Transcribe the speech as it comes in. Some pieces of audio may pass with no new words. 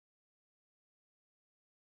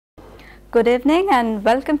Good evening and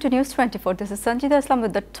welcome to News 24. This is Sanjida Islam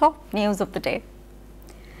with the top news of the day.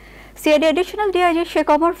 CID Additional DIG Sheikh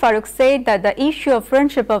Omar Farooq said that the issue of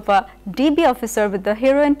friendship of a DB officer with the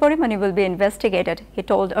heroin Porimani will be investigated. He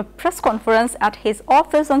told a press conference at his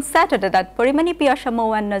office on Saturday that Porimani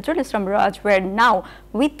Piyashamo and Nazrul Islam Raj were now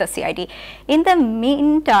with the CID. In the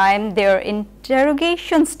meantime, their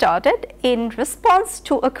interrogation started. In response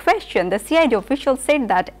to a question, the CID official said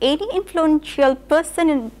that any influential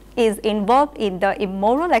person is involved in the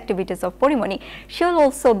immoral activities of Porimani shall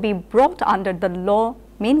also be brought under the law.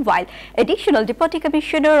 Meanwhile, additional Deputy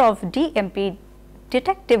Commissioner of DMP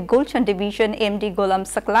Detective Gulshan Division MD Golam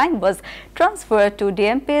Saklain was transferred to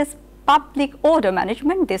DMP's Public Order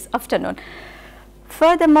Management this afternoon.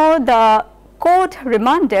 Furthermore, the court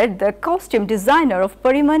remanded the costume designer of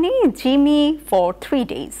Porimani, Jimmy, for 3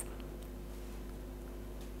 days.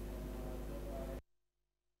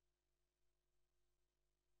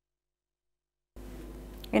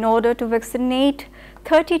 In order to vaccinate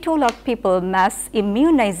 32 lakh people, mass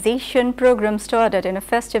immunization program started in a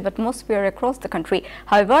festive atmosphere across the country.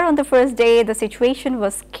 However, on the first day, the situation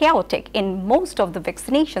was chaotic in most of the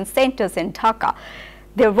vaccination centers in Dhaka.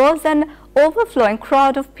 There was an overflowing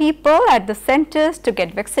crowd of people at the centers to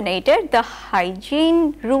get vaccinated. The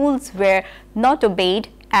hygiene rules were not obeyed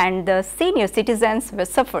and the senior citizens were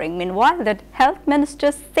suffering. Meanwhile, the health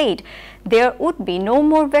minister said there would be no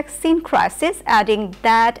more vaccine crisis, adding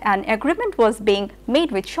that an agreement was being made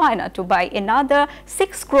with China to buy another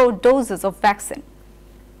 6 crore doses of vaccine.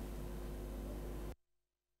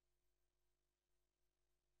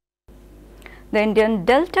 The Indian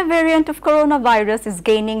Delta variant of coronavirus is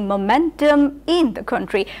gaining momentum in the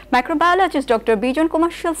country. Microbiologist Dr. Bijan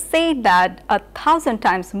Kumar said that 1,000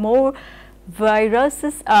 times more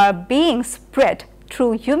viruses are being spread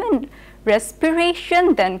through human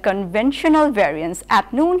respiration than conventional variants.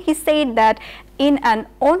 At noon, he said that in an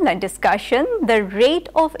online discussion, the rate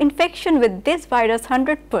of infection with this virus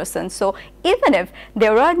 100%. So even if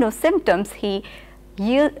there are no symptoms, he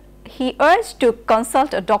urged to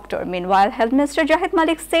consult a doctor. Meanwhile, Health Minister Jahid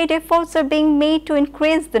Malik said efforts are being made to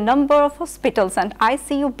increase the number of hospitals and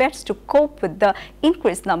ICU beds to cope with the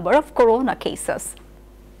increased number of corona cases.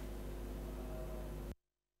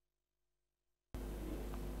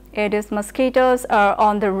 Aedes mosquitoes are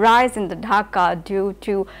on the rise in the Dhaka due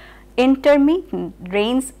to intermittent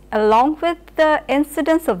rains along with the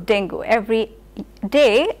incidence of dengue. Every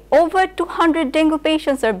day, over 200 dengue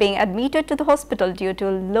patients are being admitted to the hospital due to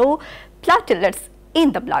low platelets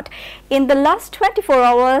in the blood. In the last 24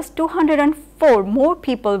 hours, 204 more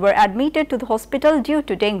people were admitted to the hospital due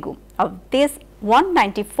to dengue. Of this,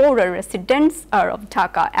 194 residents are of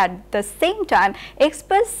Dhaka. At the same time,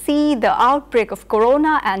 experts see the outbreak of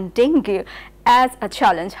corona and dengue as a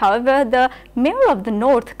challenge. However, the mayor of the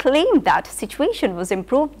north claimed that situation was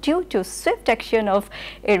improved due to swift action of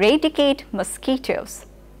eradicate mosquitoes.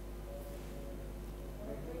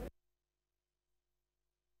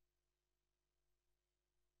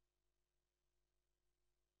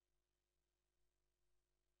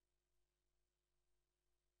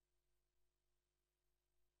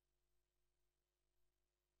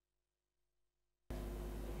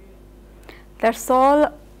 That's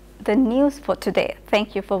all the news for today.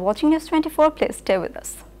 Thank you for watching News 24. Please stay with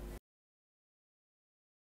us.